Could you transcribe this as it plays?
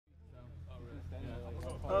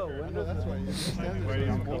Oh, window. That's why you're standing there.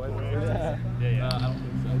 Yeah. I don't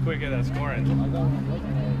think so. Quick at that scoring.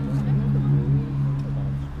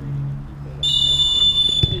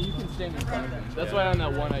 You can stand in front of him. That's why on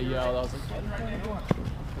that one I yelled. I was like,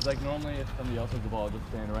 because like normally if somebody else has the ball, just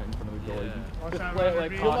stand right in front of the goal. Yeah. Just play it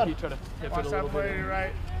like hockey, try to tip it a little bit.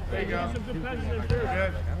 Right. There you go.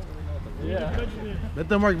 Good. Yeah.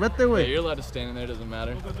 Vete, Mark, vete, güey. Yeah, you're allowed to stand in there, doesn't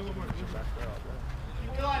matter.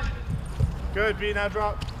 Good, B, now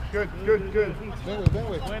drop. Good. Ven,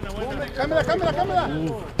 güey. Cámara.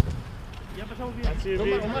 That's you, B.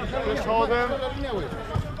 Just hold him.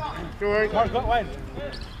 Good work. Mark, go wide.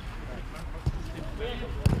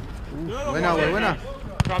 Buena, güey, buena.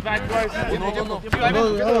 Drop back twice.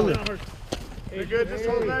 You're good, just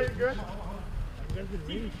hold that, you're good.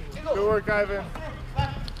 Good work, Ivan.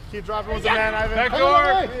 Keep dropping with the man, Ivan. Back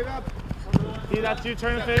door! See, that's you,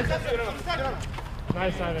 turn the face.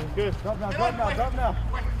 Nice, Ivan, good. Drop now.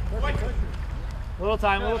 Little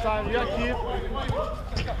time, you got Keith.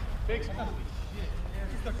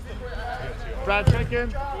 Brad, check in.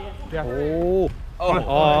 Yeah.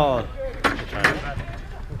 Oh.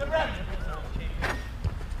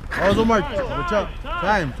 Also, Mark. Watch out.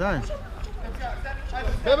 Time.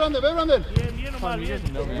 Ve, Brandon.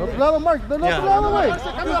 Do otro lado, Mark. Del otro lado, güey.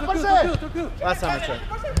 Cámara, parce. Last time I checked.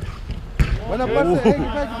 Buena, parce. Hey,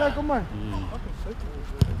 get back, come on.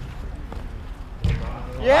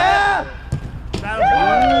 Yeah!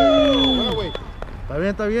 Bueno, güey.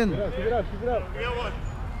 Está bien. Keep it up.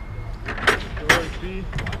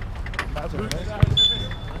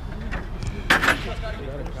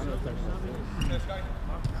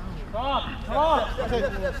 Stop.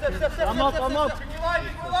 I'm up.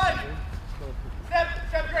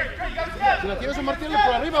 Si la tienes a martirle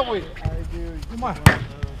por arriba, güey. Come on.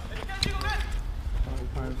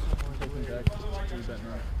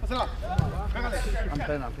 Pásala. Pégale. I'm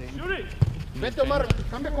playing. Vete, Omar.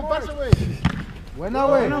 Cambia con parce, güey. Buena,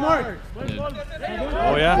 güey. Mark.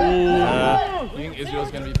 Oh, yeah? You think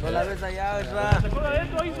Israel's going to be playing?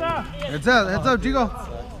 Heads up, Chico.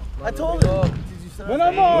 I told you.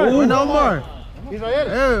 Buena, Omar.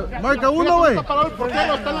 Israel. Marca uno, güey. Está parado el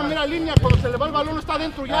portero, está en la mera línea. Cuando se le va el balón, está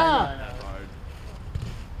adentro ya.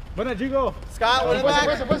 Buena, Chico. Scott,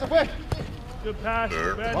 se fue. Good pass.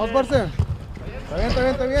 Vamos, parce.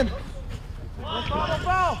 Está bien.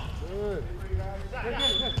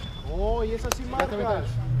 Oh, y esa sí marca.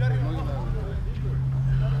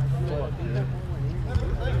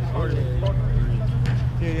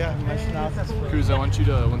 Yeah, Cruz, I want you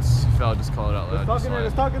to, once you foul, just call it out loud.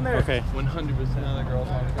 Let's talk in there. Okay, 100% of the girls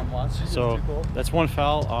want to come watch. so that's one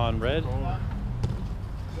foul on red.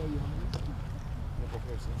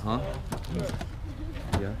 Huh?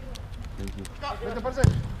 Yeah. Thank you. Vete, parce.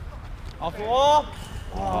 Off the wall.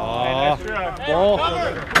 Nice job.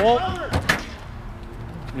 Ball.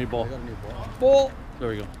 New ball. Ball. There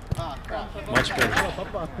we go. Much better.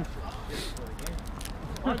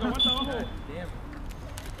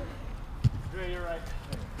 You're right.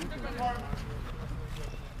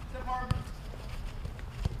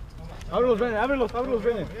 Ábrelos,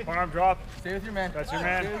 ven. Arm drop. Stay with your man. That's your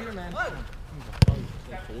man. Stay with your man.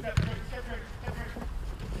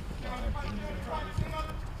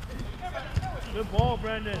 Good ball,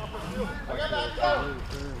 Brandon.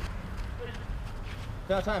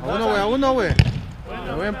 A uno, güey.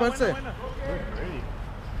 Buen parce.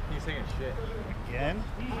 He's taking shit. Again?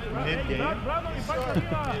 Mid-game?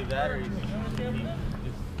 That or he's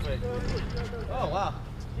oh, wow.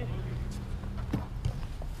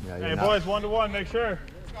 Hey, boys, 1-to-1, make sure.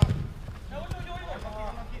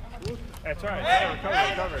 That's right.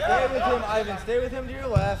 Recover. Stay with him, Ivan. Stay with him to your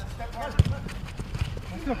left.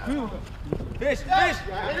 Fish.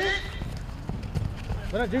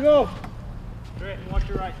 Buena, Chico. Trey, watch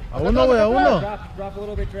your right. A uno, güey, a uno. Drop a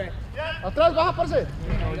little bit, Trey. Atrás, baja, parce. You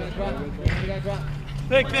gotta drop.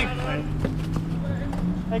 Think.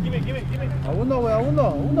 Hey, give me. A uno, güey, a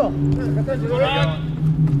uno.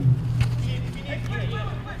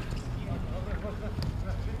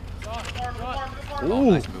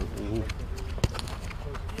 Nice move.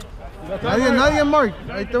 Nadie, Mark.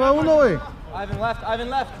 Ahí te va uno, güey. Ivan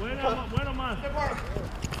left. Bueno, man.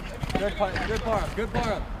 Good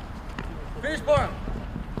par. Finish par.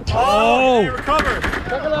 Oh! Recover.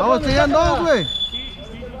 Vamos, sigan dos, güey.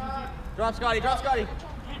 Drop Scotty.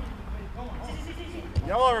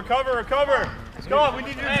 Yellow, recover. Scott, we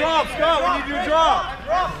need you to drop.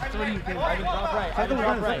 That's what you think. Ivan, drop right. Sácalo,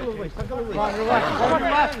 Drop right. güey. On your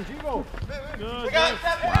left. Good.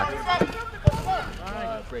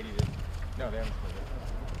 Brady did. No, they haven't.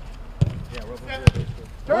 Yeah,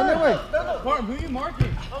 Dale, güey. Martin, who are you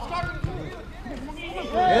marking?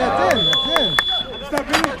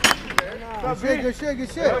 That's in. Good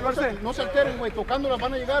shit. No se alteren, güey. Tocándolas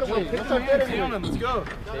van a llegar, güey. No se alteren, güey. Let's go.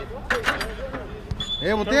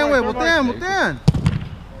 Voltean, güey. Voltean.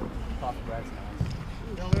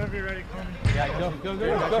 Whenever you're ready, call me. Yeah, go.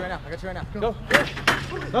 I got you right now. Go.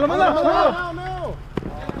 Dale, manda. No.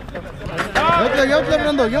 Yo,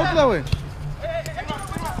 Brando. Güey.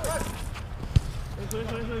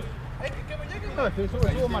 Sube,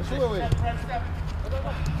 Omar, sube, güey.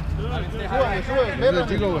 Sube,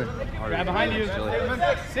 chico, güey. Grab behind you.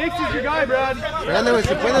 60's your guy, Brad. Pégale, güey,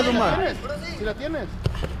 si puedes, Omar. Si la tienes.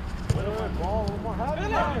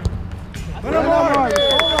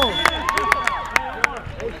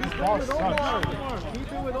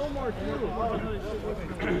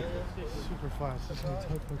 Super fast. This is a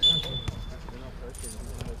tough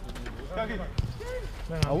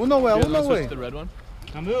A uno, güey. The red one.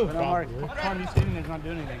 Now move. Tom, you standing there's not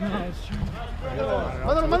doing anything.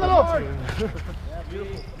 Mándalo.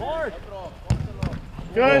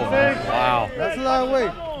 Good thing. Wow. That's a long way.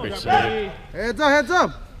 Great save. Heads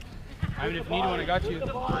up. I mean, if you need one, I got you.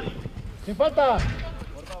 Sin falta.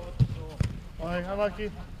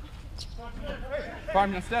 Unlucky.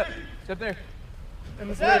 Farm, now step. Step there. In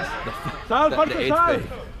the space.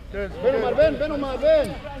 Good. Ven, Omar,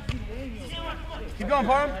 ven. Keep going,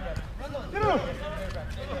 Farm.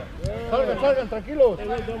 Salgan, tranquilos.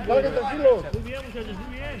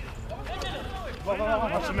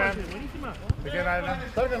 Watch the man. Again, Ivan.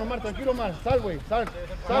 Salgan, Omar, tranquilo, Omar. Sal, güey. Sal.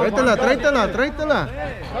 Tráetela.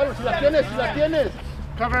 Sal, si la tienes.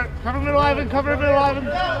 Cover the middle, Ivan. Cover the middle, Ivan.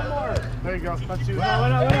 There you go. That's you.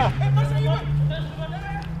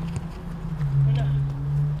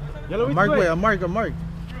 Mark.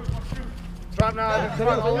 Drop now, Ivan. Come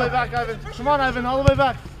on, all the way back, Ivan. Come on, Ivan, all the way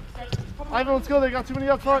back. Ivan, let's go. They got too many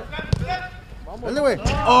up front. Dale, güey.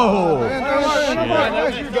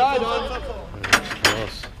 That's your guy, dog.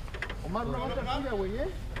 Close. Omar, una otra tuya, güey,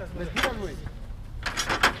 Les tiras, güey.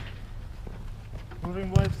 Moving,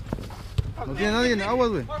 boys. No tiene nadie en aguas,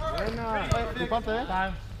 güey. Sin falta,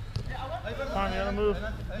 Time. Time, you gotta move.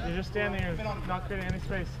 You're just standing here, not creating any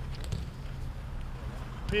space.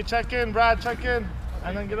 Be check in, Brad, check in.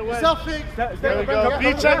 And then get away. There we go.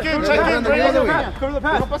 Be check in, bring it away. Cover the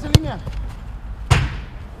pass. No pase línea.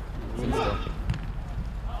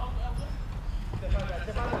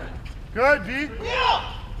 Good, B.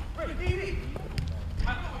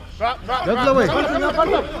 Drop. Dale, güey.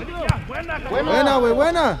 Buena, güey,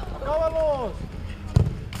 buena.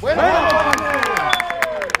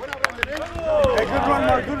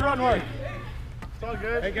 Good run, Mark. It's all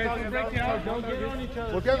good. Hey, guys, don't break down. Don't get on each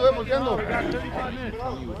other. Volteando. We got 35 minutes.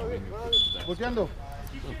 Volteando.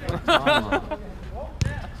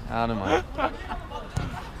 Out of my. You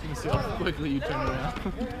can see how quickly you turn around.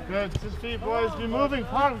 Good. 6 feet, boys. Be moving.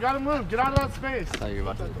 Come on, we gotta move. Get out of that space. I thought you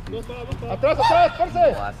were about to. Atrás, parce.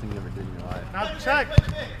 Last thing you ever did in your life. Now check.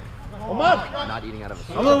 Omar. Not eating out of a.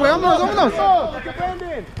 Vámonos, güey, vámonos.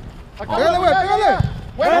 Pégale, güey, pégale.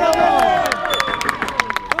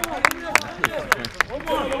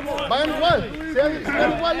 Vayan igual. Sean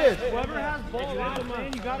iguales. Whoever has ball last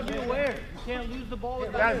man, you gotta be aware. You can't lose the ball.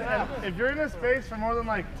 Guys, if you're in a space for more than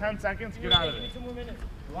like 10 seconds, get out of it.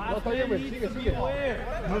 No, está bien, güey. Sigue.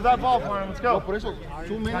 Move that ball for him. Let's go. Por eso,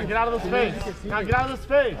 Now get out of the space. Now get out of the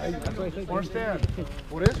space. Or stand.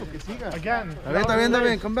 Por eso, que siga. Again. Está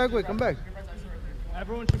bien. Come back, güey, come back.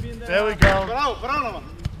 Everyone should be in there. There we go.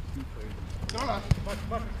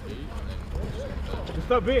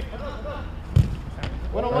 Stop B.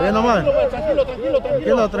 Bueno, Está bien, Omar.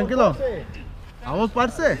 Tranquilo. Vamos,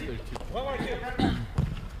 parce.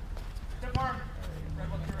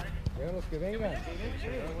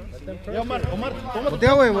 Ya, Omar, tómate.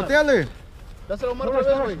 Voltea, güey, volteale. Dáselo a Omar otra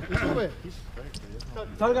vez, güey. Y sube.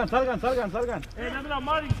 Salgan. Hey, no,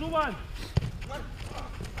 Marty, suban.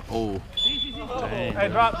 Oh. Hey,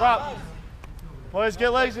 drop. Boys,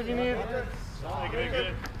 get legs if you need.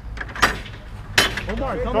 Good.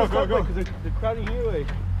 Omar, come Go. because they're crowding here, way.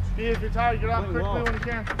 Speed, if you're tired, get out quickly when you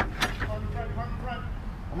can.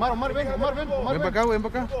 Omar, ven. Ven para acá, güey, ven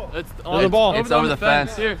para acá. It's the ball. It's over the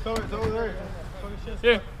fence. Here.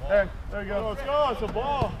 There we go. Let's go. It's a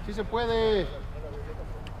ball. Sí se puede.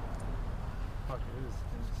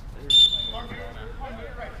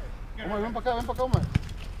 Omar, ven para acá, Omar.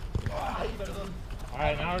 All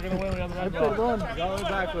right, now we're going to win. We have the red ball. Perdón. Go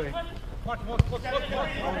back, way.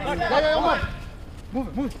 Ya, Omar. Move.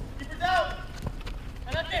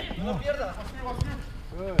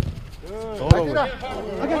 Ahí tira.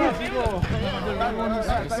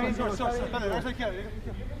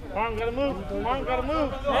 Arm, gotta move. Arm, gotta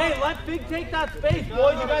move. Hey, let Big take that space,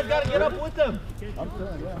 boys. You guys gotta get up with him.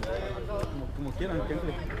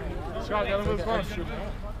 Scott, gotta move first.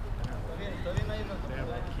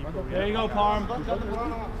 There you go, Parm.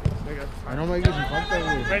 I know Mike doesn't fuck that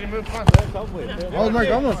way. Ready to move front. Vamos, Mike,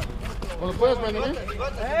 vamos. Cuando puedas, Brandon, ¿eh?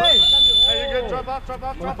 Hey, you're good. Drop off, drop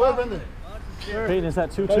off, Cuando drop puedas, off. Brandon. Peyton, is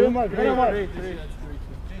that 2-2?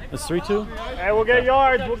 It's 3-2? Hey, we'll get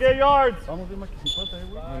yards. We'll get yards. Oh, no, 2-2.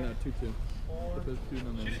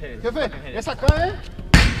 Jefe, es acá, ¿eh?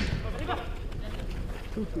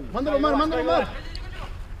 Mándalo, Omar, mándalo, Omar.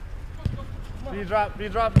 Be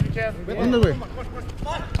drop if you can. ¿Dónde, güey?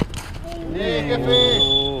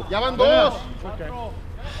 Jefe. Ya van dos.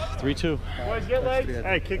 3-2. Boys, get legs.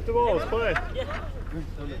 Hey, kick the ball. Let's play.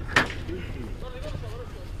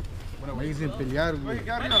 Me dicen pelear, güey.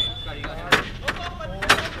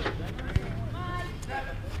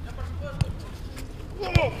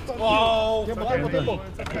 Wow. Tiempo.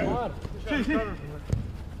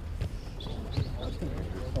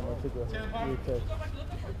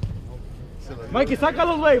 Mikey,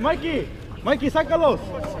 sácalos, güey. Mikey. Mikey, sácalos.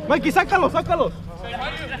 Mikey, sácalos, sácalos.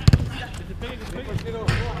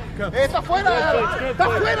 ¡Está fuera! ¡Está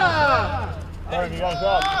fuera!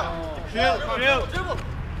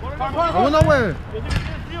 Uno, güey.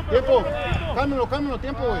 Tiempo. Cálmelo,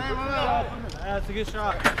 tiempo, güey. That's a good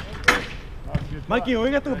shot. Mikey,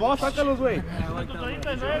 oiga tu ball, sácalos, güey.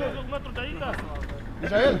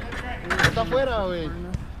 Israel, está fuera, güey.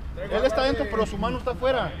 Él está dentro, pero su mano está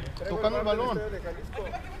fuera, tocando el balón.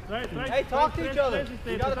 Hey, talk to each other.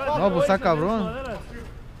 No, pues está cabrón.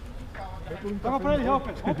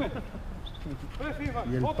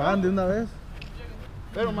 Y el pan de una vez.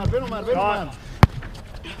 Ven, Omar.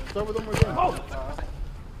 Start with Omar again.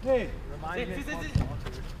 Hey.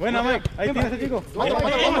 Buena, Mike. Ahí tienes, chico. Vamos.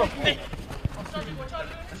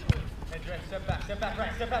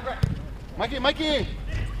 Mikey.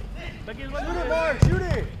 Shoot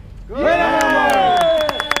it. You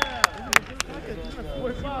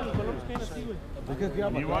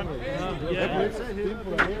want?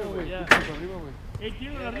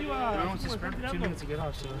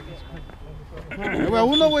 Güey,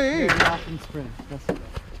 uno, güey.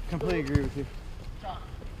 Completely agree with you.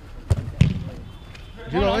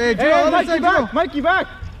 Giro, Hey, Giro, Mikey back. Mikey back.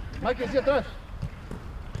 Mikey, hacia atrás.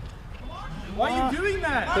 Why are you doing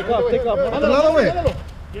that? Take off. Mándalo, güey.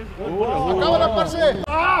 Acábala, parce.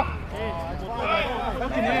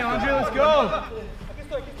 Fucking hey, Andre, let's go.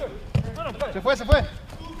 Se fue.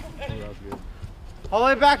 All the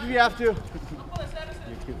way back if you have to.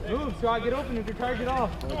 Move, Scott, get open if you're trying to get off.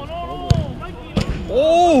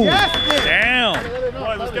 Oh! Yes, Damn!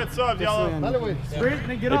 Boys, let's get subs, y'all. Dale, güey. Sprint and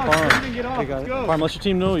then get Hey, off. Parm. Sprint and then get off. Let's go. Parm, let your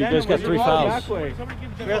team know you guys got 3 fouls. We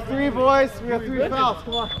got 3, boys. We got 3 fouls.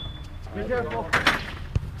 Come on. Be careful.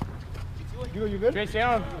 You good? Straight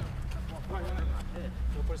down.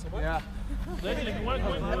 Yeah.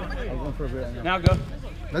 Now go.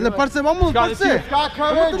 Dale, parce, vamos, parce. Scott,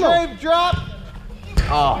 cover, Dave, drop.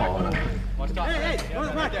 Oh. Hey,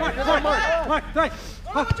 Mark, nice.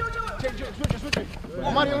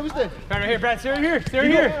 Omar, ¿ya lo viste? Right here, Brad, stay right here. Stay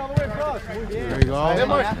right here. There you go. Hey,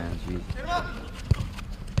 Mark.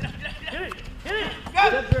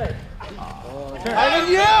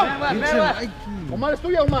 Pinche Mikey. Omar, es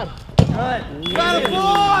tuya, Omar.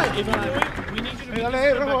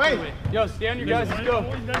 Dale, Rojo, hey. Yo, stay on your guys, let's go.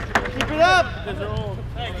 Keep it up.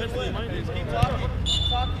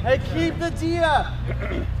 Hey, keep the dia.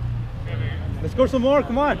 Let's go some more,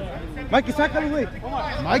 come on. Mikey, sácalo, güey.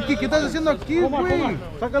 Mikey, ¿qué estás haciendo aquí, güey?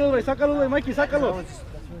 Sácalo, güey, Mikey, sácalo.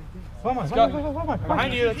 Vamos.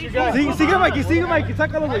 Behind you, that's your guy. Sigue, Mikey,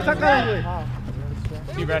 sácalo, güey.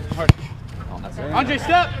 See, Brad, hard. Andre,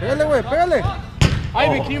 step. Pégale, güey, pégale.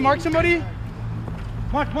 Ivan, can you mark somebody?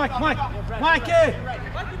 Mike. Mikey!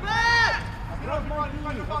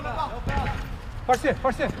 Parce. Let's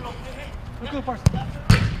go, Parce.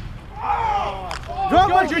 Drop,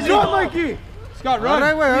 Mikey! Scott, run.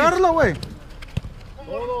 Agarra, güey, agárralo, güey.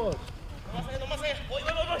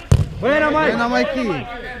 Buena, Mike. Buena, Mikey.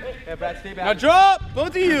 Now drop,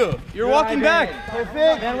 both of you. You're walking back.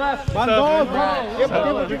 Perfect. Man left. Van dos, bro.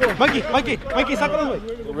 Mikey, sácalo, güey.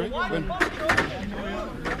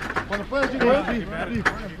 Cuando puedas, Chico, ¿eh?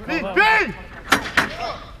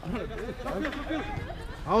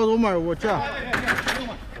 Vamos, Omar, watch out.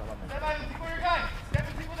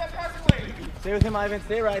 Stay with him, Ivan.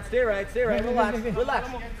 Stay right. Relax.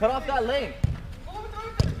 Cut off that lane.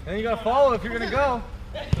 And then you gotta follow if you're gonna go.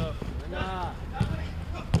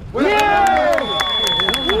 ¡Así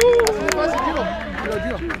de fácil, Chico!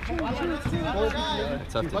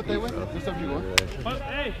 It's tough to Falta, beat, güey. bro. No está vivo,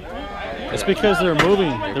 eh. It's because they're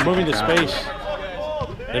moving the space.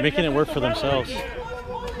 They're making it work for themselves.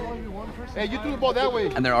 Hey, you threw the ball that way.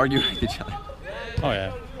 And they're arguing with each other. Oh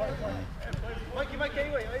yeah.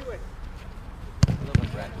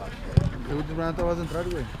 El último rato vas a entrar,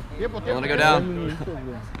 güey. Tiempo, I want tiempo. to go down.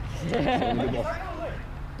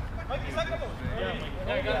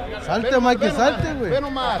 Salte, Mikey, salte, güey. Ven,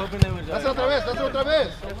 Omar. Dásela otra vez, dásela otra vez.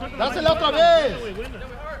 Dásela otra vez.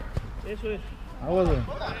 Aguas, güey.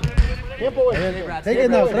 Tiempo, güey. Take it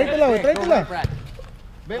now, tráetela, güey, tráetela.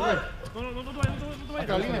 Ven, güey.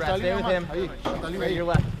 Hasta la línea, hasta la línea, Omar. Ahí, hasta la línea, ahí.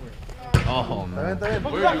 Oh, man. Está bien.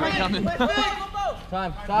 Where are you coming?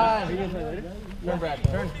 Time. Turn, Brad.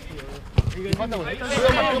 Turn. Falta, güey.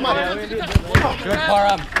 Sube, Omar, sube, Omar. Good,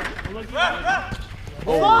 Parham.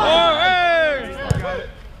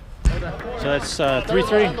 So that's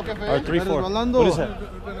 3-3 or 3-4. What is that?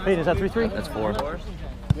 Peyton, is that 3-3? That's 4.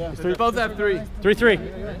 We both have 3. 3-3.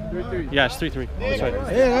 Yeah, it's 3-3. That's right.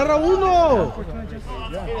 Agarra uno.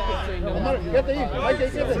 Omar, quédate ahí. Ahí,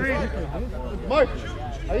 quédate. Omar.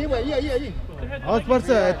 Ahí, güey, ahí. Vamos, parce,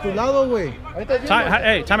 a tu lado, güey. Ahí estás bien, güey.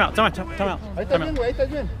 Hey, time out. Ahí estás bien, güey, ahí estás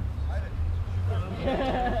bien.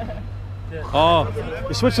 Oh,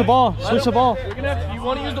 you switch the ball. Switch the ball. You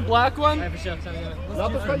want to use the black one? La otra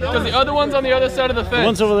está allá. Because the other one's on the other side of the The fence.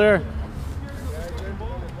 one's over there.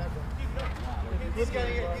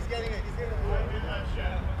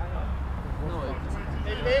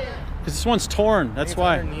 Because this one's torn. That's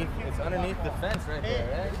why. It's underneath the fence right there,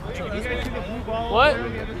 right? What?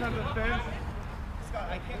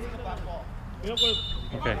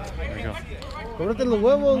 Okay, there we go. Cóbrate los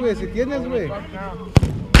huevos, güey, si tienes, güey.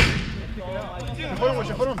 Se fueron, güey,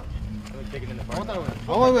 se fueron. Bótalo, güey.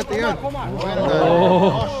 Vamos, güey, te llevan.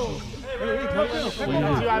 Oh. That's you,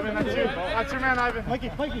 Ivan. That's you. That's your man, Ivan.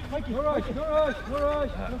 Hazlo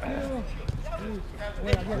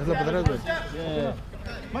para atrás, güey.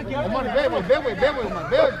 Omar, ve, güey, Omar.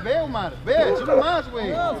 Ve, Omar. Ve, sube más,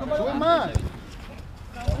 güey. Sube más.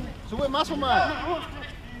 Sube más, Omar.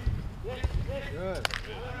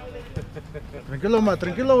 Tranquilo, Omar,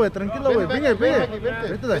 tranquilo, güey, Venga, Vete,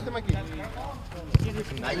 Vete, vete, Mikey.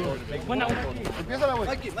 Empiézala, güey.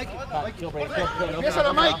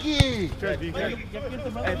 Empiézala, Mikey.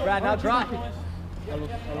 Hey, Brad, now drop.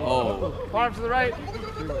 Oh. Arms to the right.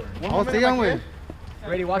 Vamos, sigan, güey.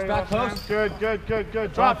 Brady, watch back close. Good.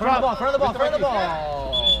 Drop, front of the ball, front of the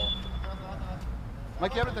ball.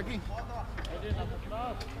 Mikey, ábrete aquí.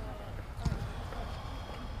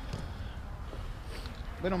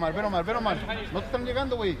 Ven, Omar. No te están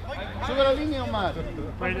llegando, güey. Sube la línea, Omar.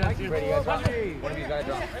 Brady, that's you. Brady, guys, drop. One of you gotta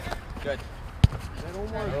drop. Good.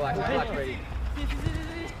 Relax, Brady.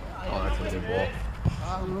 Oh, that's a good ball.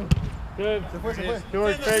 Good. Se fue.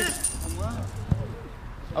 Good, fake.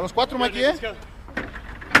 A los 4, Mikey, ¿eh?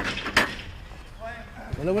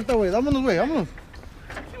 Dale vuelta, güey, vámonos, güey, vámonos.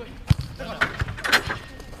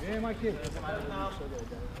 Bien, Mikey.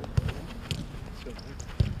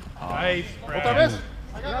 Nice, Otra vez.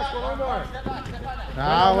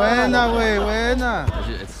 Ah, buena, güey, buena.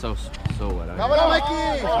 It's so wet out Cámara,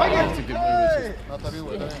 Mikey. That's a good move. No, está bien,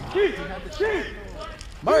 güey, está bien.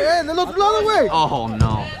 Vaya, del otro lado, güey. Oh,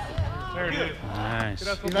 no. Nice.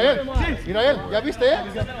 Israel, ¿ya viste, eh?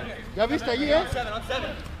 ¿Ya viste allí, eh?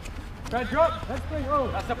 Trátala.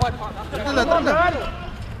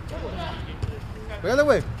 Pégale,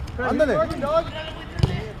 güey. Ándale.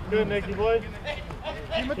 Good, Nicky boy. Sí,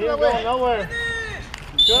 He métela, ain't güey. going nowhere.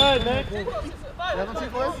 Good, Nick. ¿Ya son 5, eh?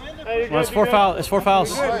 Hey, you're Well, good. it's 4 fouls. It's 4 fouls.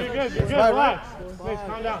 You're good. Relax. Nick,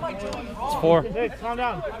 calm down. It's 4. Nick, calm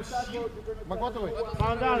down. ¿Más cuánto, güey?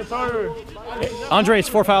 Calm down. It's harder. Andre, it's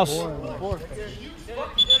 4 fouls.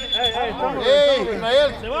 Hey, come on. ¡Ey,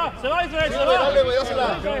 Israel! Se va, Israel, Sí, güey, dale, güey, dásela.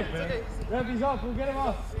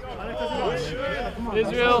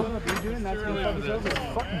 Israel.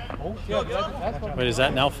 Wait, is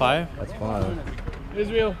that now 5? That's 5.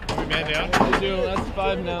 Israel. Israel, that's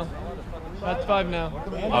 5 now. That's 5 now.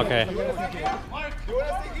 Okay.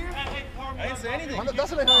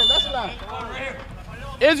 Dásela, Israel, dásela.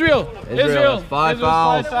 Israel. Israel, 5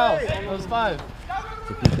 fouls. 5 fouls. That was 5.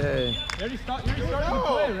 It's a PK.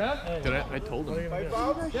 I told him.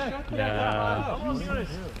 Yeah.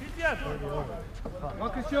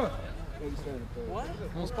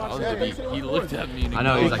 He looked at me. I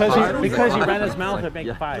know. Because he ran his mouth, it make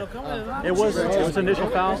 5. It was initial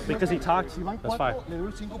foul because he talked. That's 5. Le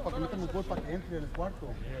doy 5 para que metamos gol para que entre en el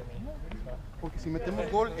cuarto. Porque si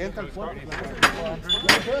metemos gol, entra al cuarto.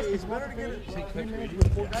 It's better to get 3 minutes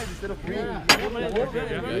with 4 guys instead of 3.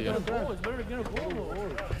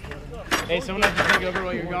 Hey, someone has to take over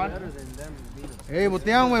while you're gone. Hey,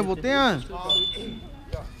 botean, güey, botean.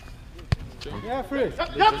 Yeah, Fritz.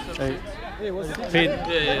 Hey,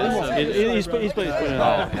 he's putting it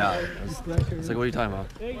out. Yeah. It's like, what are you talking about?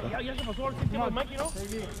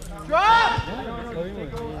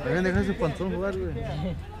 Dejen dejar ese panzón jugar, güey.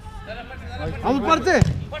 Vamos, parte.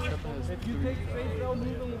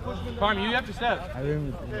 Carm, you have to step.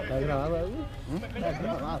 Está grabado, güey.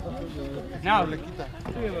 Now.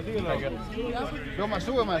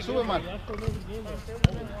 Sube más.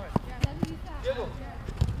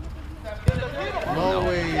 No,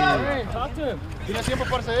 güey. ¿Tiene tiempo,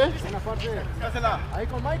 parce? Ahí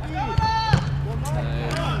con Mikey.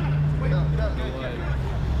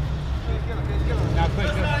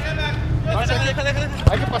 Parce,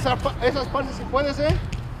 hay que pasar esas partes si puedes, ¿eh?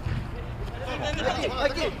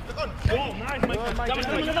 Mikey.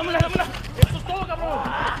 Dámela. Eso es todo, cabrón.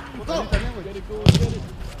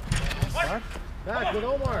 Back with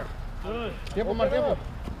Omar. Tiempo, Omar, tiempo.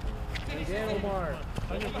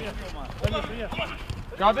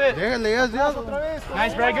 Drop it. Déjale, ya.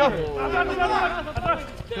 Nice, Brad. Go.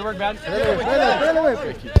 Good work, Brad. Espérale, güey.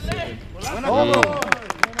 Bueno,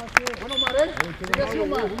 Omar, ¿eh? Sigue así,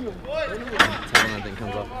 Omar. Someone I think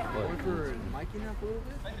comes up.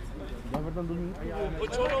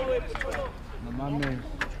 No mames.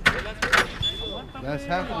 That's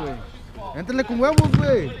halfway. Éntrale con huevos,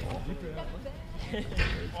 güey.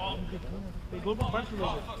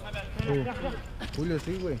 Julio,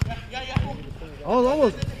 sí, güey.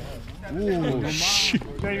 Vamos. Shit.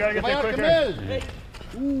 You gotta get that quicker.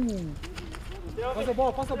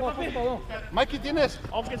 Pasa el balón. Mikey, ¿tienes?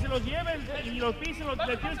 Aunque se los lleven y los pisen,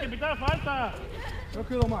 le tienes que pitar falta.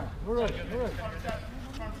 Tranquilo, Omar. We're ready.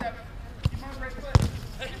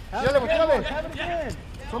 Tírale.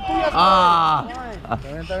 Son tuyas.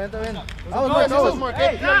 Está bien. Vamos, Mark.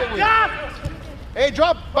 Hey,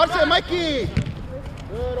 drop. Parce, Mikey.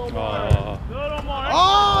 Good, Omar.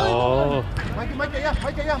 Oh. Mikey allá.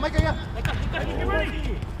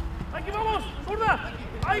 Aquí vamos, zurda.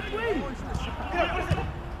 Ay, güey.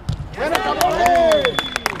 Bueno, cabrón.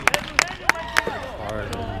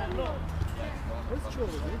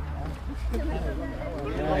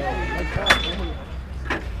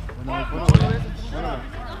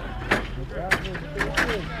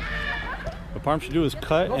 What Parm should do is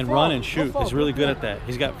cut and run and shoot. He's really good at that.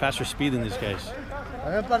 He's got faster speed than these guys.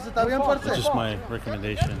 Está bien, parce. That's just my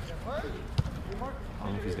recommendation. I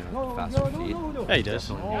don't know if he's gonna have faster feet. Yeah, he does.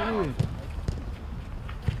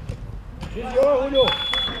 There you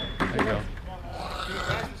go.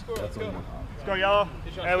 That's one more. Let's go, Yellow.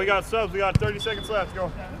 Hey, we got subs. We got 30 seconds left.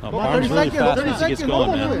 Go. No, Parm's really fast once he gets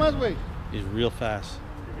going, man. Güey. He's real fast.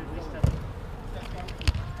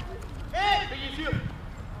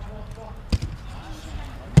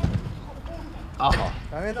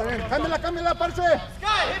 Está bien. Cámbiala, parce. Sky,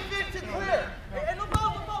 hit 15 clear. Hey, no ball.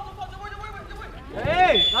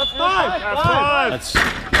 Hey, that's 5. That's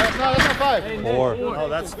That's not 5. 4. Oh,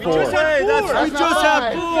 that's 4. We just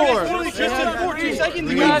had 14 seconds.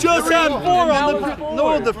 We just had 4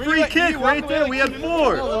 on the free kick right there. We had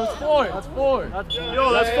 4. That's 4.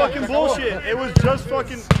 Yo, that's fucking bullshit. It was just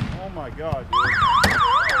fucking. Oh my god, dude.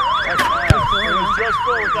 It was just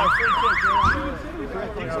 4 with that free kick, dude.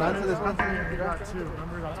 Descansa. You got 2.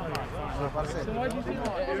 Remember, that's my 5.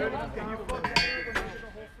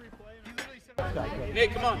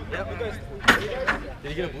 Nick, come on. Did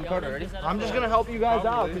you get a blue card already? I'm just gonna help you guys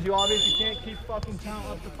out because you obviously can't keep fucking count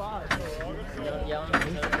up to 5.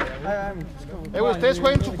 Ustedes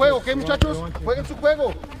jueguen su juego, ¿ok, muchachos? Jueguen su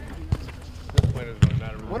juego.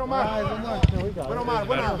 Bueno, Omar.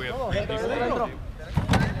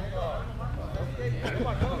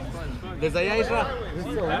 Desde allá, Isra.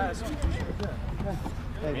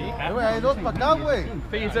 Hay 2 para acá, güey.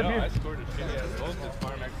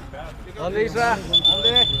 ¿Dónde, Isra?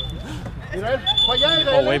 ¿Dónde?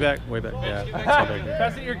 oh, way back. Yeah. That's all back there.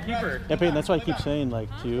 Pass it your keeper. Yeah, Peyton, that's why I keep saying, like,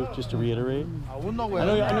 to you, just to reiterate. I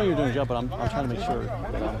know you're doing a job, but I'm trying to make sure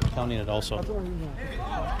that I'm counting it also.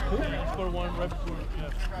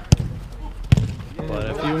 But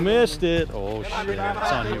if you missed it, oh shit,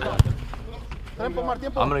 it's on you, bro. I'm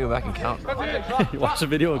gonna go back and count. You watch the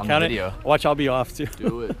video and On count the it. video. Watch, I'll be off too.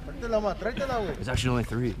 Do it. It's actually only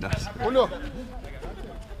 3. Nice. Julio.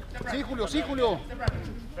 Sí, Julio.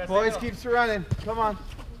 Boys keeps running. Come on.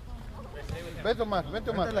 Vente, Omar, vente,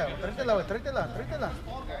 Omar. Tráetela, güey, tráetela.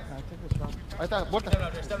 Ahí está, vuelta, te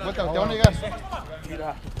van a llegar.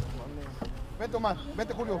 Vente, Omar,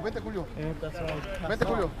 vente, Julio. Vente, Julio.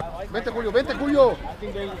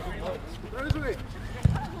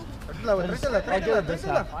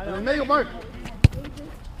 Tráetela. En el medio, Mark.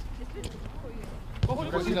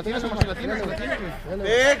 Pues si la tienes, Omar, si la tienes, güey.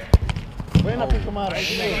 Buena, pinto, Omar.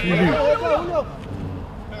 Julio.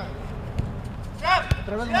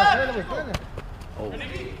 Otra vez, Omar, tráele.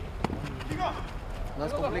 No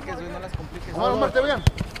las compliques, güey, no las compliques. Omar, te vean.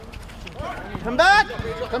 Come back.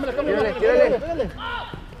 Cámara. Tírale.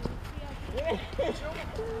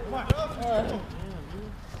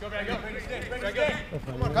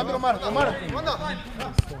 Cambio, Omar.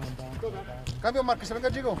 Cambio, Omar, que se venga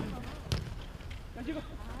el Chico.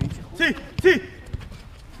 Sí.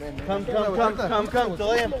 Come.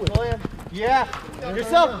 Fill him. Yeah.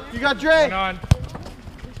 Yourself. You got Dre.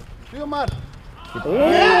 Sí, Omar.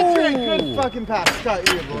 Yeah, Dre. Good fucking pass. Cut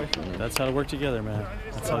here, boy. That's how to work together, man.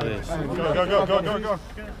 That's how it is. Go.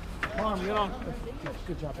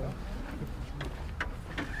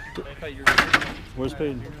 Where's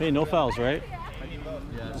Peyton? Peyton, no fouls, right?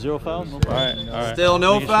 Yeah. 0 fouls? All right. Still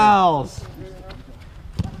no fouls.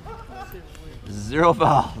 0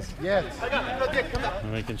 fouls. Yes.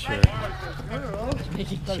 I'm making sure.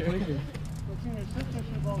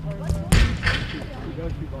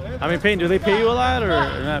 I mean, Peyton, do they pay you a lot or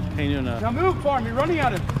not paying you enough? Now move for him. You're running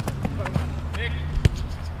at him.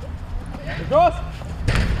 There goes.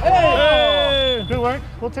 Hey! Good work.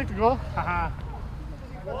 We'll take the goal.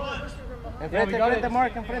 Enfrente,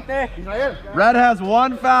 Mark, enfrente. Israel. Red has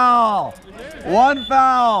 1 foul. 1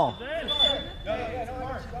 foul.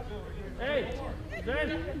 Hey,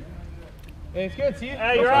 It's good, see?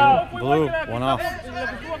 hey, you're out. Blue, 1 off.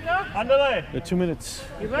 Ándale. They're 2 minutes.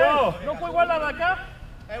 Israel, ¿no fue igual la de acá?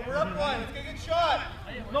 Hey, we're up one. Let's get shot.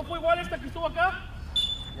 ¿No fue igual esta que estuvo acá?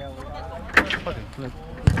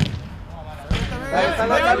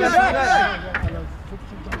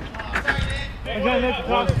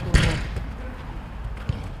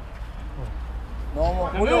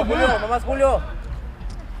 Julio, nomás Julio.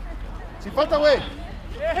 Sin falta, güey.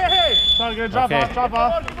 Sounds good. Drop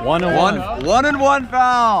off. 1 and 1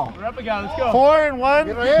 foul. We're up again. Let's go. 4 and 1.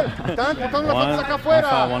 Israel, están contando las faltas acá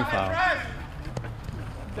afuera. 1 foul.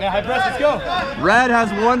 Yeah, high press. Let's go. Red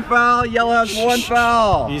has 1 foul. Yellow has 1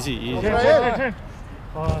 foul. Easy. Turn.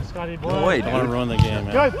 Oh, Scotty boy. Wait, I want to dude. ruin the game,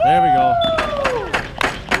 man. Good. There we go.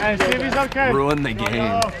 And see if he's okay. Ruin the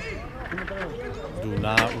game. Do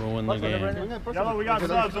not ruin the game. Yellow, we got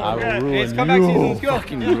subs. I will Okay. ruin It's comeback season. Let's go.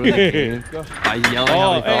 Fucking ruin the game. By yelling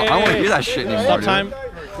how he felt. I don't want to hear that shit anymore, Stop dude. time.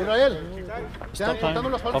 Israel, están contando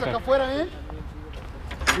las faltas acá afuera, ¿eh?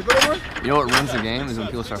 You good, Omar? You know what ruins the game is when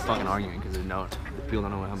people start fucking arguing because they know people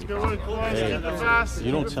don't know how many Good fouls. work, boys. Get the fast.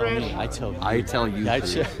 You don't Good tell me. finish. I tell you. I tell you. I to.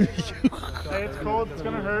 tell you. Hey, it's cold. It's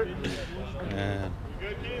gonna hurt. Man.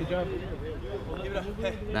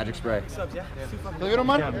 Magic spray. ¿Te vieron,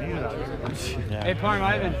 Omar? Hey, Parm,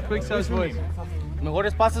 Ivan. Quick subs, boys.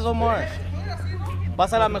 Mejores pases, Omar.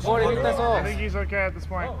 Pásala mejor, evita I eso. think he's okay at this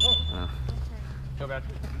point.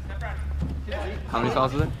 How many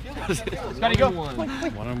fouls is it? Scotty, go. 1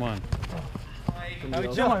 and 1.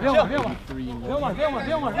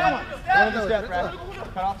 Step, Brad.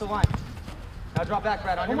 Cut off the line. Now drop back,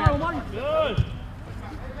 Brad, on your man. Good.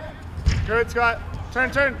 Good, Scott.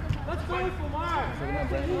 Turn.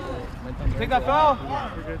 Take that foul.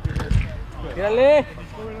 Tírale,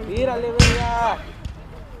 verga.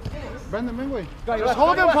 Brandon, ven, güey. Just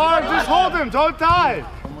hold him, Park. Just hold him. Don't dive.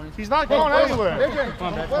 He's not going anywhere. Legend,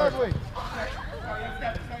 no puedes, güey.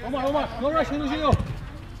 Omar, no rush, no sigo.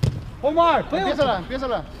 Omar, play with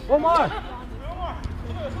Empiézala. Omar.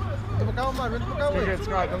 Ven para acá, Omar. Ven para acá, You're güey. good,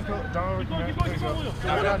 Scott. Don't overcommit. There you go.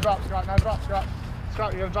 Now drop, Scott.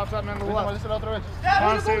 Scott, you're gonna drop to that man to the left. Válesela otra vez. Come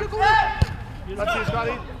on, Steve. Let's see,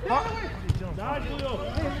 Scotty.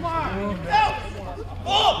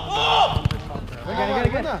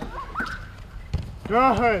 Venga.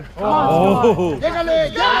 Good. Oh.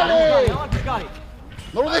 Llégale.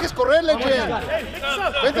 No lo dejes correr, Legend.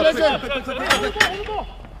 Vente, Legend.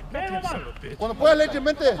 Cuando puedas, Legend,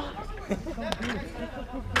 vente.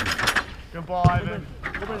 Good ball, Ivan.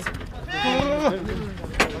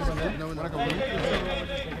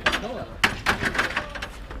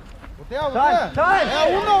 Time. A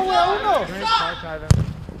uno, güey, a uno. Great touch, Ivan.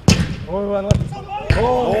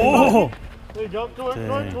 Oh. There you go.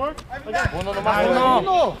 Good work. Uno nomás,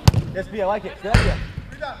 uno. Yes, B, I like it. Good idea.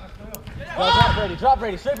 Drop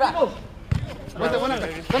Brady, straight back. Vente, buena.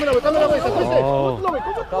 Cámara, güey, se fuiste. Oh.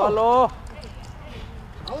 Tócalo.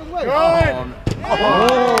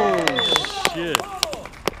 Shit.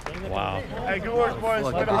 Wow. Hey, good work, boys.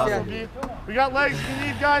 Way to hustle, B. We got legs if you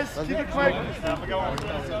need, guys. Keep it quick.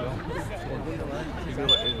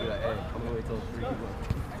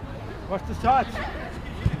 Watch the shots.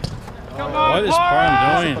 Come on, What is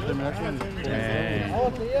Parham doing? Dang.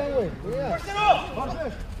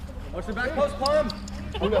 Watch the back post, Parham.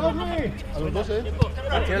 A los 12.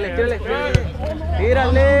 Tírale.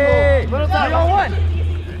 Tírale. 3-on-1.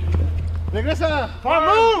 Regresa. Parham,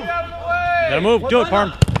 move! Gotta move. Do it,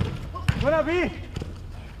 Parham. Buena, B.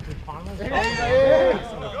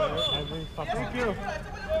 Thank you.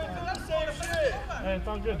 Hey, it's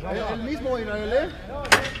all good. El mismo, Israel, ¿eh?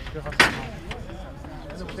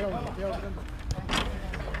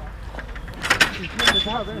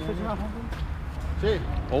 Sí.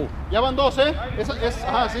 Oh. Ya van 2, ¿eh?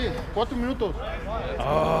 Ajá, sí. 4 minutos.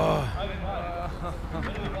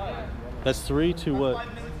 That's 3 to what?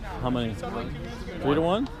 How many? 3 to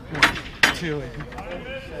 1? 2.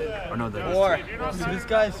 Or no, there's 4. This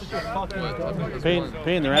guy's such a fucking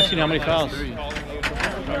Payne, they're asking how many fouls.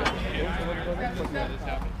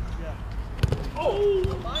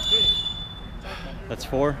 That's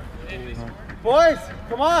 4. Boys,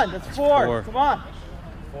 come on, that's 4. 4. Come on.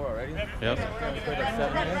 4 already? Yep.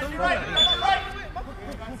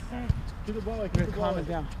 Get the ball like you're calming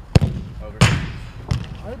down.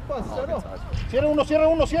 Cierra uno.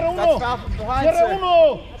 That's foul from behind, Cierra sir.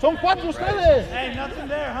 uno. Son 4 ustedes. Hey, nothing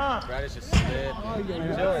there, huh? Brad is just spit.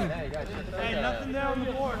 Hey, nothing there on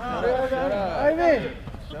the board, huh?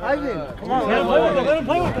 Ivan, come on, let him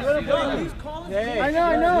play with us.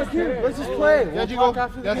 I know, dude. Let's just play. Ya llegó.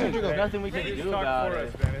 Ya se llegó. There's nothing we can do about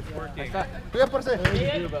it. Tú ya, parce. Nothing we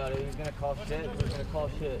can do about it. He's gonna call shit. We're gonna call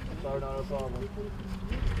shit. Sorry, not a problem.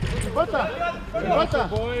 Falta. We can only do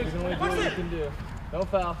what we can do. No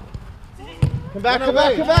foul. Come back.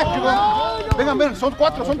 Vengan, ven. Son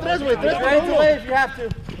 4, son 3, güey. 3 para Right uno. away if you have to.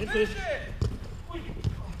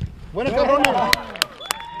 Buena, cabrones.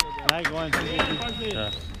 Nice one.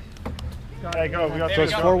 Yeah. Hey, go. We got So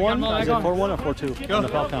it's 4-1? Is it 4-1 or 4-2? Go. On the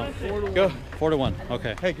foul count. Go. 4-1.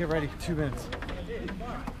 Okay. Hey, get ready. 2 minutes.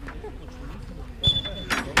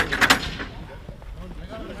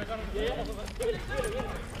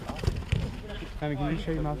 Can you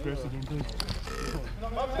show your mouth for the rest of the game, please?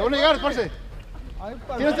 Te van a llegar, parce.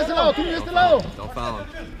 Tienes de este lado, tú de este lado. Don't foul him.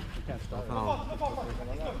 Don't foul him.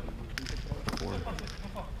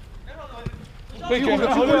 Sí,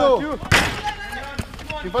 Julio.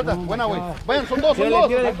 Sin falta. Buena, güey. Vayan, son 2, son 2.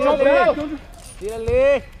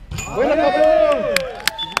 Tírale. Buena, cabrón.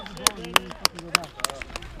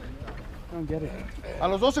 Don't get it. A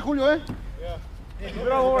los 12, Julio, ¿eh? Keep it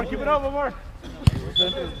over,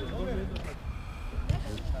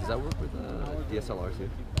 Does that work with DSLRs too?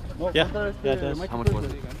 Yeah, it does. How much was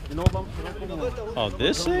it? Oh,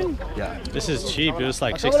 this thing? Yeah. This is cheap. It was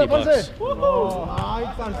like 60 bucks. It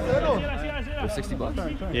was 60 bucks.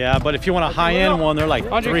 Yeah, but if you want a high-end one, they're like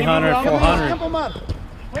 300, 400.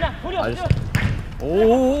 I just,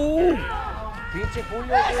 Oh!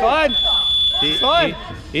 Slide. He's Hey,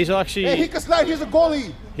 he actually, can slide. He's a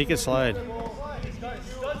goalie. he can slide.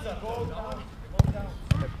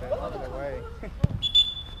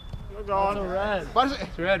 We're gone. Parce,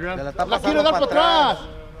 la quiere dar para atrás.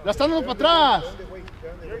 La están dando para atrás.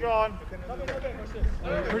 You're gone.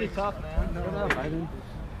 Pretty tough, man.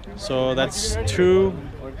 So that's 2-4?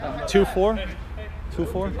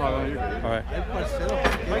 2-4? All right.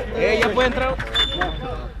 Hey, ya puede entrar.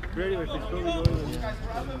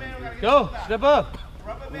 Go, step up.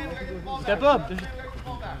 Step up.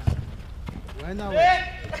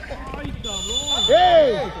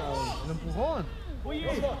 Hey!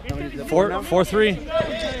 4-3?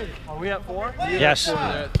 Are we at 4? Yes.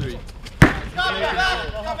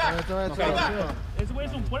 Ese güey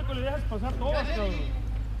es un puerco, le dejas pasar todas, cabrón.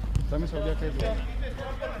 También sabía que es.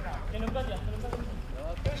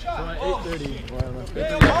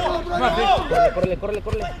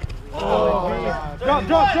 Corre.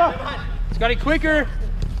 Drop. Scotty, quicker.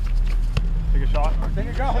 Take a shot. Stand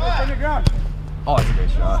your ground. oh, that's a great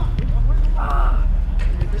shot.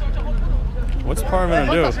 What's Parham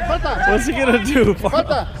gonna do? Falta. What's he gonna do?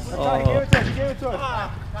 Falta. He gave it to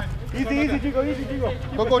us. Easy, Jigo.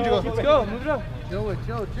 Go, Jigo. Let's go, move it up. Chill.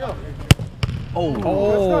 Oh,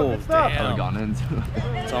 Good stuff. Could have damn. gone into it.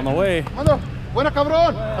 It's on the way. Mando. Buena,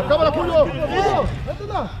 cabrón. Acábala, Julio.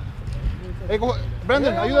 Hey,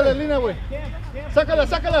 Brandon, ayúdale en línea, güey.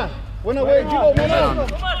 Sácala. Buena, güey. Jigo, buena.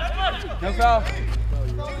 No foul.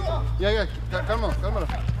 Ya. Cálmala.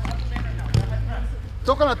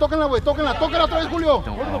 Tócala, güey. Tócala otra vez, Julio.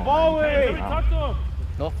 Where's the ball, güey?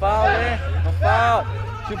 No foul, No foul.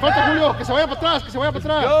 Sin falta, Julio, que se vaya para atrás, que se vaya para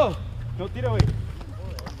atrás. Go. No tira, güey.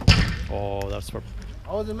 Oh, that's for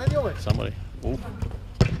I was in medio, güey. somebody. Ooh.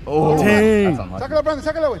 Oh, dang. Sácala, Brandon,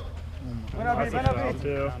 sácala, güey.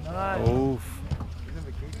 Oof.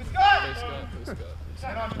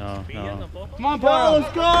 No, no. Come on, Paul.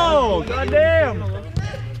 Let's go. God damn.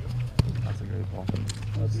 that's a great ball.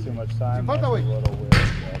 That's too much time. Falta, güey.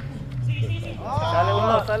 Sale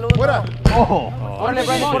uno, sale uno. Fuera. Córrele,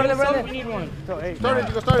 Brandon, córrele, Brandon. Start it,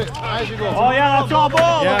 Chico, start it. Nice, Chico. Oh, yeah, that's all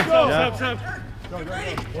ball. Yeah, Let's go. yeah.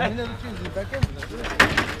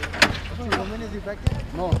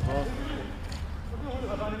 No.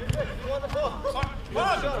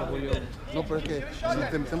 No, pero es que si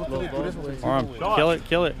te metemos todo por eso, güey. Arm. Kill it,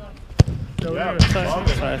 kill it. Yeah. It's fine,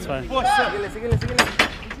 it's fine, it's fine. Síguele, síguele, síguele.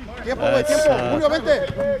 Tiempo, güey, tiempo. Julio, vente.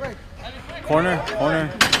 Corner, corner.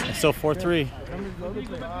 It's still 4-3.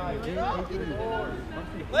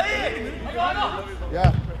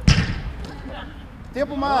 Ya.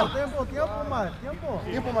 Tiempo más. Tiempo, man.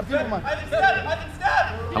 Tiempo más, tiempo más.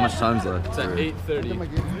 How much time's left? It's at 8:30.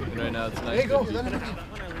 Right now it's 9:50.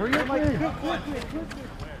 Hurry up, man.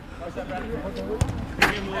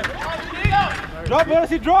 Drop, let us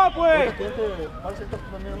see drop, güey.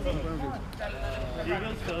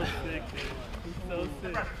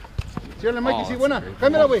 Síguele, Mikey, sí, buena.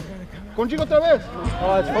 Cámbiala, güey. Con Chico otra vez.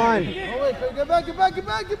 Oh, it's fine. Oh, wait, get back.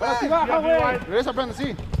 Así baja, güey. Regresa, Brandon,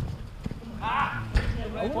 sí.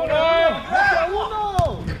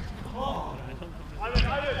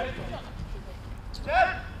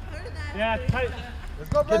 Yeah, tight. Let's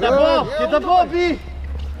go, Get brother. the ball. Get the ball, B.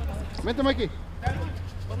 Vente, Mikey.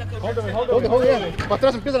 Hold it. Para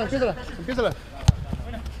atrás, empiézala.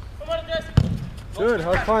 Good,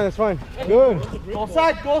 that's fine. Good. Go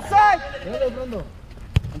side, go side.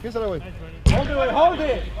 Empiézala, güey. Hold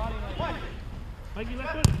it. Mikey,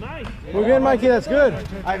 that's good. Nice. Move in, Mikey, that's good.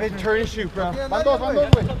 Ivan, turn and shoot, bro. Van dos, güey.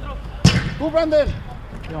 Tú, Brandon.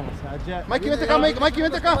 Mikey, vente acá, Mikey,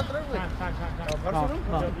 vente acá.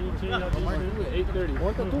 8:30.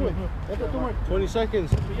 Aguanta tú, güey. 20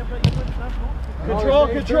 seconds. Control.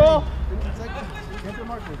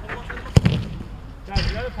 Guys,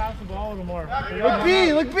 you gotta pass the ball a little more.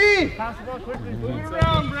 Look B. Pass the ball quickly. Move it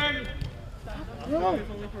around, Brandon.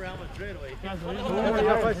 Guys,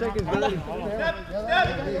 5 seconds, brother.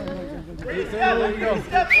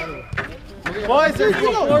 Boys, there's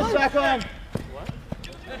force back on.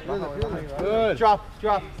 Good. Drop.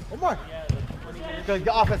 Omar. Good,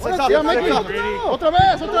 get offense. Let's Ya, Mikey. Otra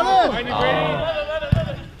vez. Brady, Brady.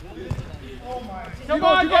 Come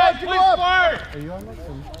on, guys, give me spark.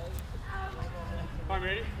 Fine,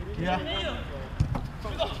 ready? Yeah.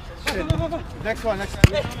 Next one.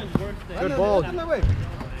 Good ball.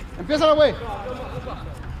 Empiézala, güey.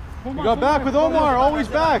 You got back with Omar, always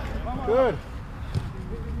back. Good.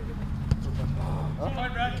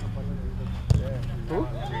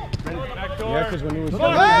 Back door. Yeah, because when he was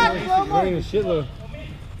Back, running the shitload.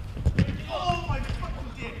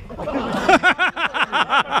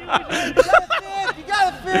 You got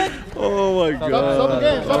it, Finn. Oh my Stop god. the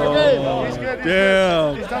game. He's good.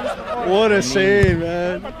 Damn. He's done this before. What a save,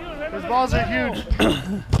 man. His balls are huge.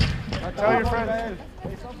 Tell your friends.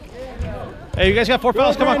 Hey, you guys got 4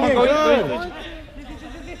 fouls? Come on, go.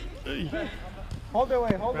 Hold it,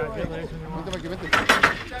 wait. Vente, Mikey, vente.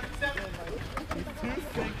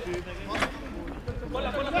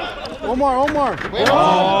 Omar.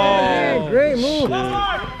 Oh, Great move.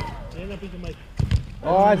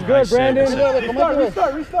 Oh, that's good, Nice save, Brandon. nice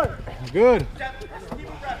save. Restart. Good.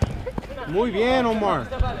 Muy bien, Omar.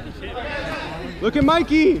 Look at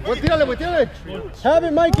Mikey. Güey, tírale. Have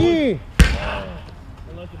it, Mikey.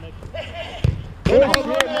 Good.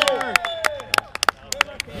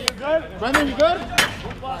 Brandon, you good?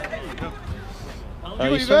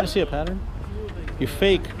 You starting to see a pattern? You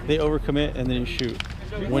fake, they overcommit, and then you shoot.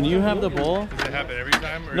 When you have the ball, Does it happen every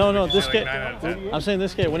time? Or no, is it this like guy. 9 out of 10? I'm saying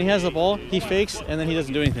this guy. When he has the ball, he fakes, and then he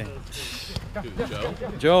doesn't do anything.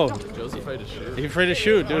 Joe. Joe's afraid to shoot. You're afraid to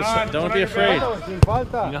shoot, dude. Don't be afraid. You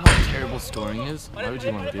know how terrible scoring is? Why would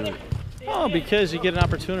you want to do it? Oh, because you get an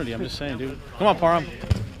opportunity. I'm just saying, dude. Come on, Parham.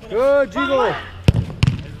 Good, Jigo.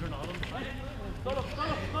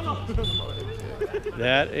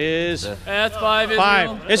 That is That's 5, Israel.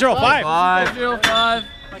 5. Israel, 5. Israel, 5.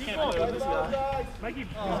 Mikey,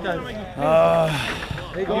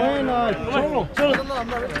 Hey, go in, Cholo.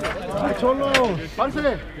 Párale.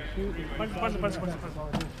 Pase.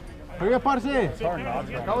 Hurry up, parce.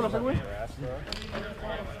 Acabo de hacer, güey.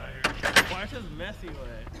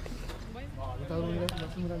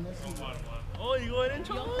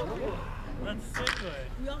 That's sick, güey.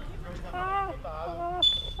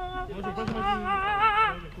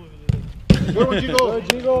 Good one, Chico. Good,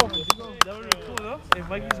 Chico. That would be cool, though. If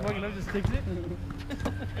Mikey's smoking up, just takes it.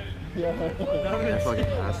 That's fucking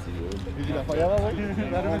nasty, dude. ¿Y si la fallaba, güey?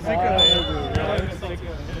 That would be sick,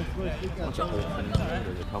 güey. Bunch of old things, man.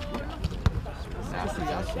 There's a couple. Nasty,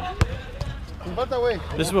 nasty. Sin falta, güey.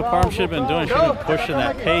 This is what Parham should have been doing. Should have been pushing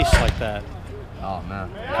that pace like that. Oh, man.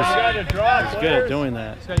 He's good at doing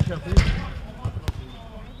that.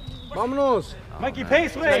 Vámonos. Mikey,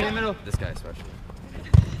 pace, way. This guy especially.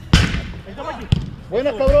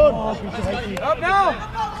 Buena, cabrón. Up now!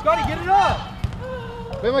 Scotty, get it up!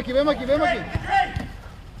 Ven, Mikey, ven, Mikey, ven, Mikey.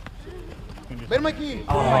 Ven, Mikey.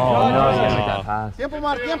 Oh, no, you gotta make that pass. Tiempo,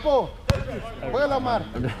 Mar, tiempo. Juégala, Mar.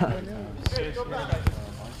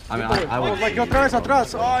 I mean, I would. Like otra vez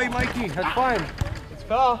atrás. Ay, Mikey, that's fine. It's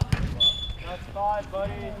foul. That's 5,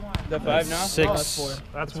 buddy. The 5 now? 6.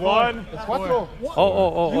 That's 1. Cuatro.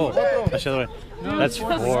 Oh. That's the other way. That's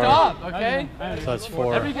 4. Stop, okay? So that's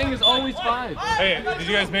 4. Everything is always 5. Hey, did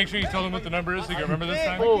you guys make sure you told him what the number is so you can remember this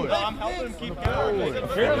time? I'm helping him keep count.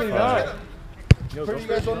 Apparently not. Pretty you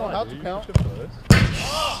guys don't know how to count.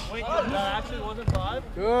 Wait, that actually wasn't 5?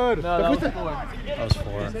 Good. That was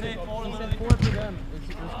 4.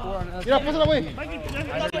 Mira, pásala, güey. Mikey,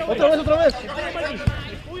 Otra vez, otra vez. Mikey,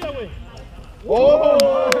 es tuya, güey. Oh.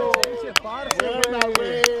 Pinche parce, Buena,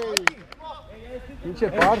 güey. Pinche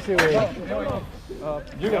parce, güey. Oh,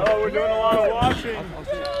 we're doing a lot of washing.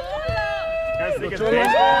 Guys think it's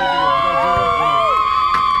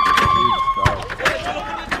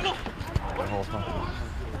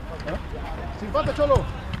Sin falta, Cholo.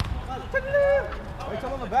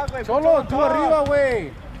 Cholo, tú arriba,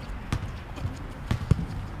 güey.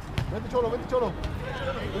 Vente, Cholo, vente, Cholo.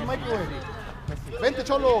 Ven, Mikey, güey. Vente,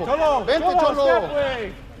 Cholo. Cholo, Vente, Cholo.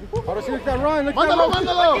 Ahora sí, look that run. Look that Mándalo, run.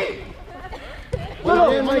 mándalo. Muy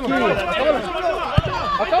bien, Mikey.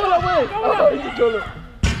 Acábala, güey. Ay, Cholo.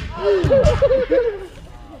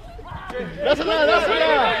 Dásela,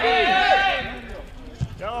 dásela.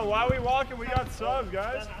 Yo, why are we walking? We got subs,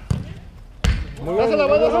 guys. Dásela,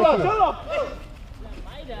 güey, dásela. Cholo.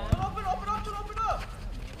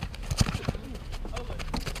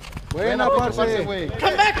 Buena, parce. güey.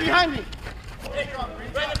 Come back behind me.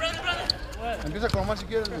 Empieza a cromar si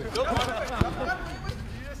quieres, güey.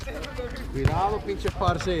 Cuidado, pinche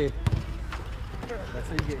parce.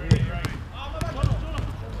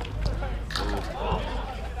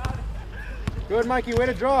 Good, Mikey. Way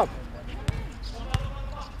to drop.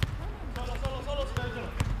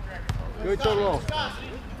 Good, Cholo.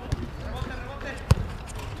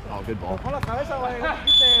 Oh, good ball.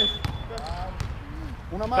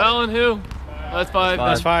 Una más. Fallon who? That's 5.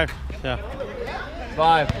 That's 5. Yeah.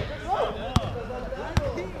 5.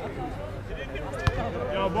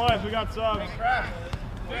 Yo, boys, we got subs.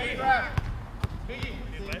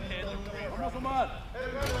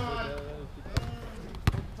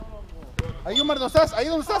 Ahí, Omar, ¿dónde estás? Ahí,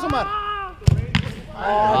 ¿dónde estás, Omar?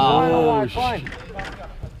 Oh, fine.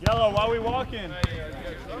 Yellow, why are we walking?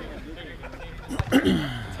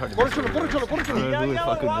 Corre, Cholo, corre, Cholo, corre, Cholo. Who would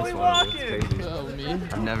fucking why miss we one? walking? It's crazy.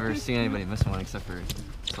 I've never seen anybody miss one except for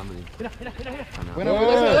somebody. I know. Buena, güey,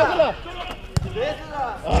 dásela,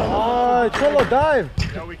 dásela. Oh, Cholo, dive.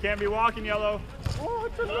 Yo, we can't be walking, Yellow.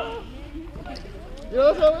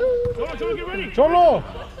 Yo, dásela. Cholo, Cholo, get ready. Cholo.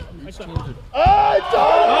 ¡Ay,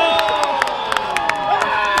 Cholo!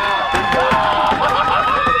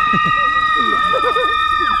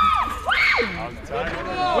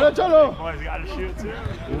 Buena, Cholo. Boys, we gotta shoot too.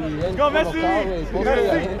 Go, Messi.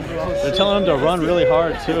 They're telling him to run really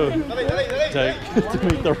hard, too. To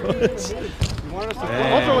make the runs.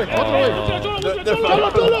 Otro, güey, otro, güey. Cholo,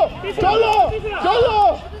 Cholo, Cholo,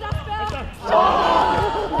 Cholo.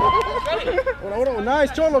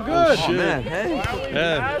 Nice, Cholo. Good. Oh, man, hey.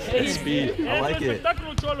 Yeah, it's speed. I like it.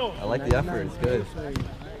 I like the effort. It's good.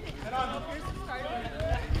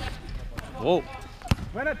 Whoa.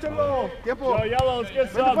 Buena, Cholo. Tiempo. Yo, Yellow, let's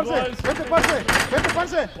get Vente, subs, parce. boys. Vente, parce. Vente,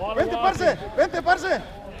 parce. Vente, parce. Vente, parce.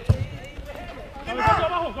 Cabezazo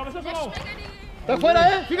abajo, cabezazo abajo. Está afuera,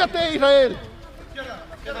 Fíjate, Israel.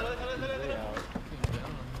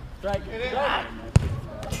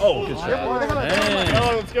 Oh, good shot. Tiempo, déjala. Dang.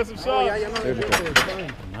 Yellow, let's get some subs.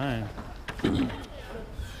 9.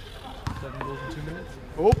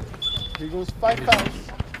 Oh, here goes 5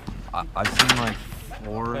 fouls. I've seen like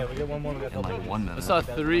 4 in like 1 minute. I saw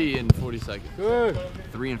 3 in 40 seconds. Good.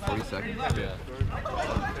 3 in 40 seconds.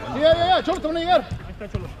 Ya, Cholo, te van a llegar.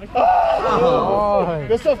 Oh.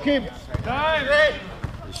 Good stuff, Kim.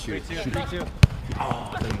 Just shoot. Shoot.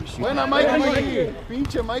 Buena, Mikey.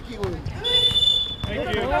 Pinche Mikey, güey.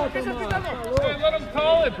 Thank you. Hey, let him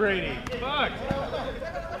call it, Brady. Fuck.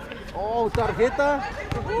 Oh, tarjeta.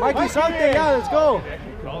 Mikey, salte, yeah, let's go.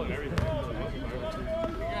 Call it everything.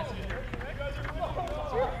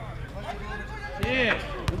 Yeah.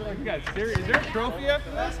 You guys serious? Is there a trophy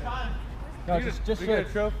after this? No, just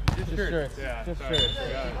shirts. Just shirts. Yeah. Just sorry. shirts.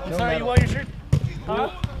 I'm sorry, you want your shirt?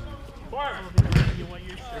 Huh? You want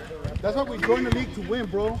your shirt? That's why we joined the league to win,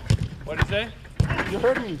 bro. What did he say? You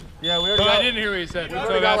heard me. Yeah, we No, I didn't hear what he said. We So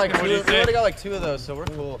already got like what two. he We said. already got like 2 of those, so we're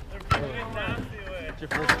cool. It's your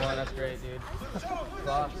first one. That's great, dude.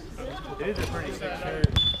 Props. It is a pretty sick shirt.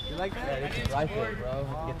 You like that? It's a rifle,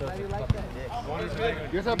 bro. Get those fucking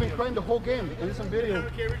dicks. You guys have been crying the whole game. There's some video.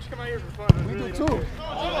 Okay, we just come out here for fun. We do too.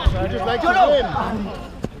 We just like to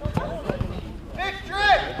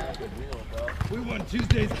We won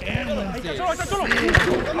Tuesdays and Wednesdays.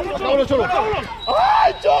 win. Cholo.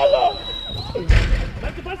 ¡Ay, Cholo!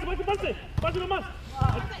 Pase nomás.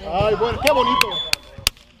 Ay, bueno, qué bonito.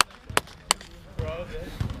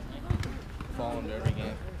 Falling to every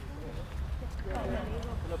game.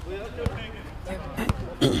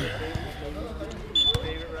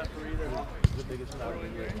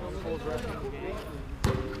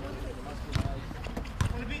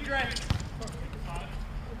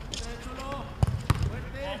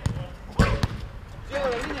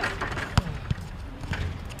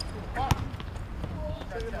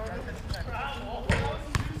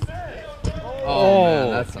 Oh,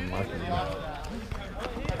 man, that's unlucky.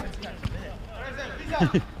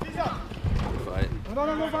 Fight. No,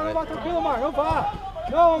 tranquilo, Omar, não vá.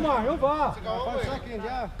 Não, Omar, não vá. 5 seconds,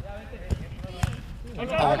 yeah.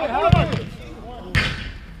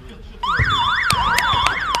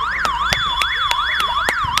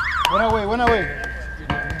 Buena way.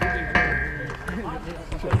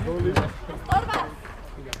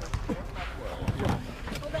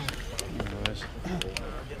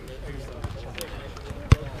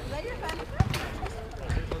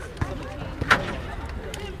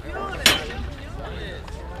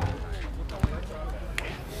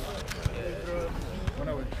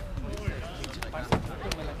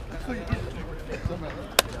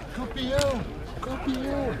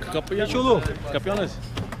 Campeón, Chulo. Campeones.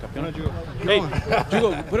 Hey, Chulo,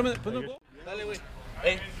 pon el gol. Dale, güey.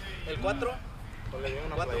 El 4.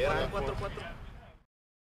 4-4.